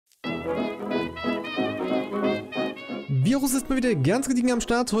Virus ist mal wieder ganz gediegen am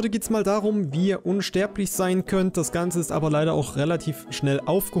Start. Heute geht es mal darum, wie ihr unsterblich sein könnt. Das Ganze ist aber leider auch relativ schnell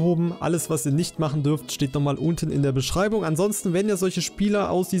aufgehoben. Alles, was ihr nicht machen dürft, steht nochmal unten in der Beschreibung. Ansonsten, wenn ihr solche Spieler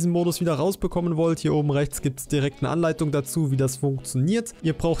aus diesem Modus wieder rausbekommen wollt, hier oben rechts gibt es direkt eine Anleitung dazu, wie das funktioniert.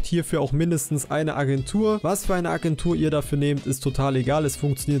 Ihr braucht hierfür auch mindestens eine Agentur. Was für eine Agentur ihr dafür nehmt, ist total egal. Es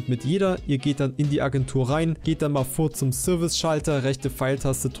funktioniert mit jeder. Ihr geht dann in die Agentur rein, geht dann mal vor zum Service-Schalter, rechte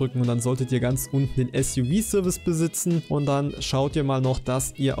Pfeiltaste drücken und dann solltet ihr ganz unten den SUV-Service besitzen. Und dann schaut ihr mal noch,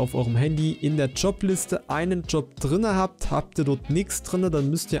 dass ihr auf eurem Handy in der Jobliste einen Job drin habt. Habt ihr dort nichts drin, dann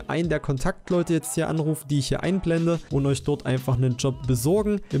müsst ihr einen der Kontaktleute jetzt hier anrufen, die ich hier einblende und euch dort einfach einen Job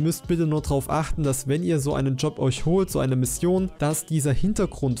besorgen. Ihr müsst bitte nur darauf achten, dass wenn ihr so einen Job euch holt, so eine Mission, dass dieser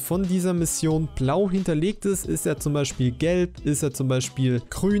Hintergrund von dieser Mission blau hinterlegt ist. Ist er zum Beispiel gelb, ist er zum Beispiel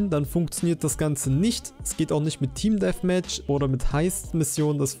grün, dann funktioniert das Ganze nicht. Es geht auch nicht mit Team Deathmatch oder mit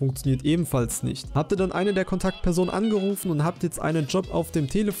Heist-Missionen, das funktioniert ebenfalls nicht. Habt ihr dann eine der Kontaktpersonen angerufen und habt jetzt einen Job auf dem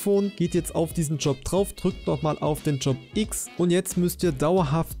Telefon, geht jetzt auf diesen Job drauf, drückt nochmal auf den Job X und jetzt müsst ihr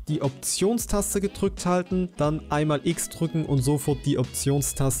dauerhaft die Optionstaste gedrückt halten, dann einmal X drücken und sofort die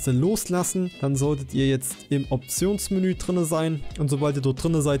Optionstaste loslassen. Dann solltet ihr jetzt im Optionsmenü drin sein und sobald ihr dort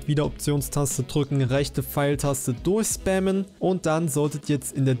drin seid, wieder Optionstaste drücken, rechte Pfeiltaste durchspammen und dann solltet ihr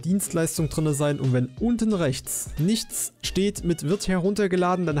jetzt in der Dienstleistung drin sein und wenn unten rechts nichts steht mit wird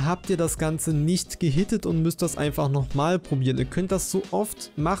heruntergeladen, dann habt ihr das Ganze nicht gehittet und müsst das einfach nochmal probieren. Ihr könnt das so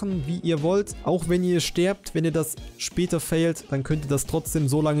oft machen, wie ihr wollt. Auch wenn ihr sterbt, wenn ihr das später failt, dann könnt ihr das trotzdem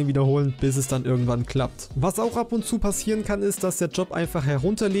so lange wiederholen, bis es dann irgendwann klappt. Was auch ab und zu passieren kann, ist, dass der Job einfach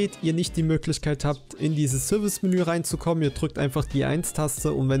herunterlädt, ihr nicht die Möglichkeit habt, in dieses Service-Menü reinzukommen. Ihr drückt einfach die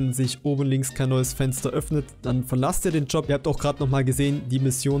 1-Taste und wenn sich oben links kein neues Fenster öffnet, dann verlasst ihr den Job. Ihr habt auch gerade nochmal gesehen, die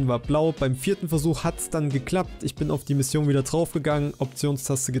Mission war blau. Beim 4. Versuch hat es dann geklappt. Ich bin auf die Mission wieder draufgegangen,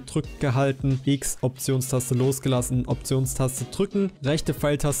 Optionstaste gedrückt gehalten, X, Optionstaste losgelassen, Optionstaste drücken, rechte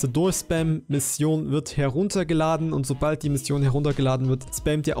Pfeiltaste durchspammen, Mission wird heruntergeladen und sobald die Mission heruntergeladen wird,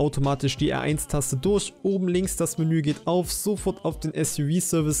 spammt ihr automatisch die R1-Taste durch. Oben links das Menü geht auf, sofort auf den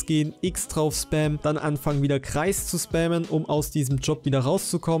SUV-Service gehen, X drauf spammen, dann anfangen wieder Kreis zu spammen, um aus diesem Job wieder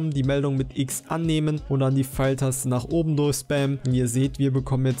rauszukommen, die Meldung mit X annehmen und dann die Pfeiltaste nach oben durchspammen. Und ihr seht, wir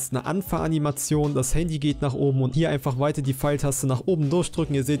bekommen jetzt eine Anfahranimation, das Handy geht nach oben und hier einfach weiter die Pfeiltaste nach oben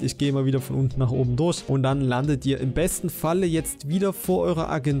durchdrücken. Ihr seht, ich gehe immer wieder von unten nach oben durch und dann landet ihr im besten Falle jetzt wieder vor eurer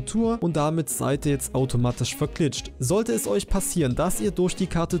Agentur und damit seid ihr jetzt automatisch verglitscht. Sollte es euch passieren, dass ihr durch die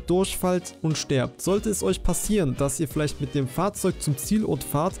Karte durchfallt und sterbt, sollte es euch passieren, dass ihr vielleicht mit dem Fahrzeug zum Zielort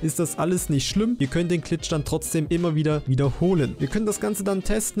fahrt, ist das alles nicht schlimm. Ihr könnt den Glitch dann trotzdem immer wieder wiederholen. Ihr könnt das Ganze dann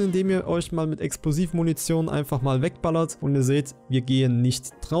testen, indem ihr euch mal mit Explosivmunition einfach mal wegballert und ihr seht, wir gehen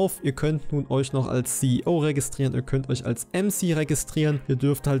nicht drauf. Ihr könnt nun euch noch als CEO registrieren, ihr könnt euch als MC registrieren. Ihr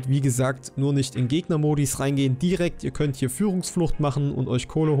dürft halt wie gesagt nur nicht in Gegnermodis reingehen direkt. Ihr könnt hier Führungsflucht machen und euch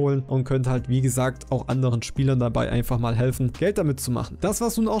Kohle holen und könnt halt wie gesagt auch anderen Spielern dabei einfach mal helfen, Geld damit zu machen. Das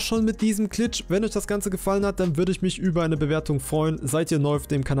war's nun auch schon mit diesem Glitch. Wenn euch das Ganze gefallen hat, dann würde ich mich über eine Bewertung freuen. Seid ihr neu auf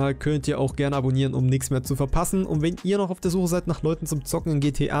dem Kanal, könnt ihr auch gerne abonnieren, um nichts mehr zu verpassen. Und wenn ihr noch auf der Suche seid nach Leuten zum Zocken in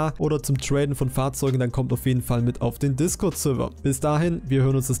GTA oder zum Traden von Fahrzeugen, dann kommt auf jeden Fall mit auf den Discord-Server. Bis dahin, wir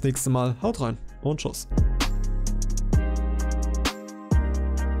hören uns das nächste Mal. Haut rein und tschüss.